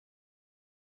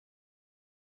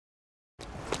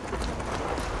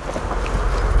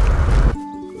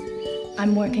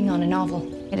I'm working on a novel.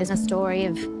 It is a story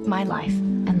of my life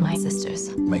and my sister's.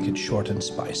 Make it short and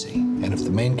spicy. And if the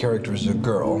main character is a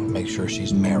girl, make sure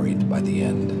she's married by the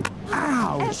end.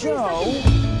 Ow, Joe!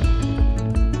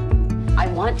 I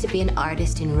want to be an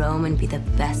artist in Rome and be the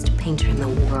best painter in the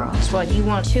world. That's what you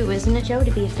want too, isn't it, Joe? To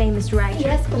be a famous writer?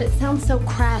 Yes, but it sounds so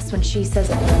crass when she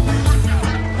says it.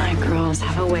 My girls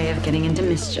have a way of getting into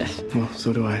mischief. Well,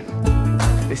 so do I.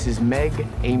 This is Meg,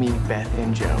 Amy, Beth,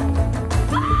 and Joe.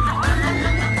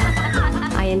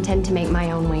 I intend to make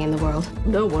my own way in the world.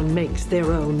 No one makes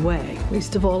their own way,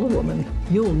 least of all a woman.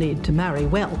 You'll need to marry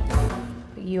well.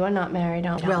 But you are not married,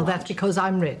 aren't you? Well, that's because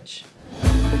I'm rich.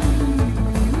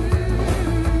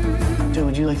 Joe,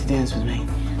 would you like to dance with me?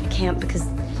 I can't because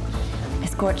I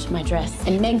scorched my dress.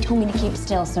 And Meg told me to keep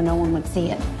still so no one would see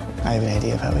it. I have an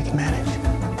idea of how we can manage.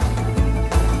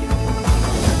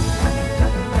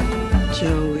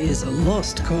 Joe is a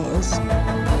lost cause.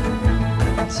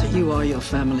 So you are your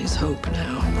family's hope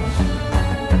now.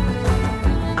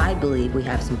 I believe we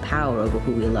have some power over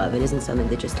who we love. It isn't something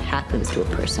that just happens to a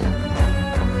person.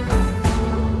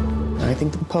 I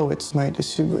think the poets might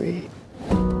disagree.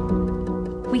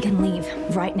 We can leave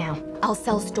right now. I'll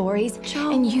sell stories.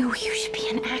 Joe. And you should be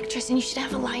an actress and you should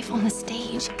have a life on the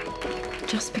stage.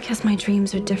 Just because my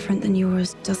dreams are different than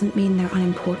yours doesn't mean they're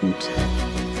unimportant.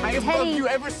 I have loved you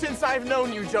ever since I've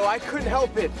known you, Joe. I couldn't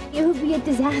help it. It would be a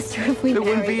disaster if we married. It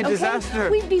wouldn't be a disaster.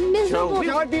 We'd be miserable.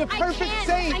 Joe, I'd be a perfect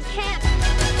saint. I can't.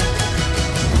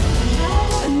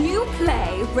 A new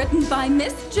play written by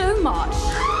Miss Jo Marsh.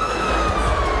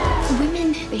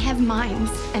 Women, they have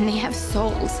minds and they have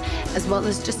souls as well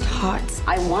as just hearts.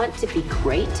 I want to be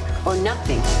great or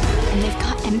nothing. And they've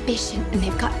got ambition and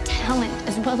they've got talent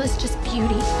as well as just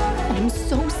beauty. And I'm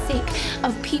so sick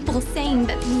of people saying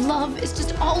that love is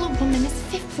just all a woman is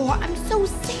fit for. I'm so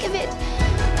sick of it.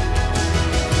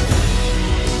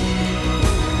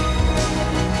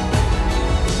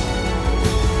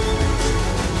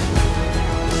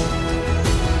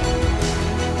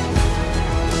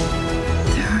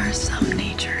 There are some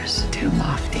natures too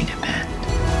lofty to bend.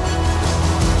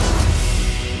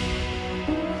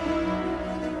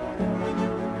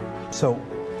 So,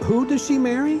 who does she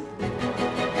marry?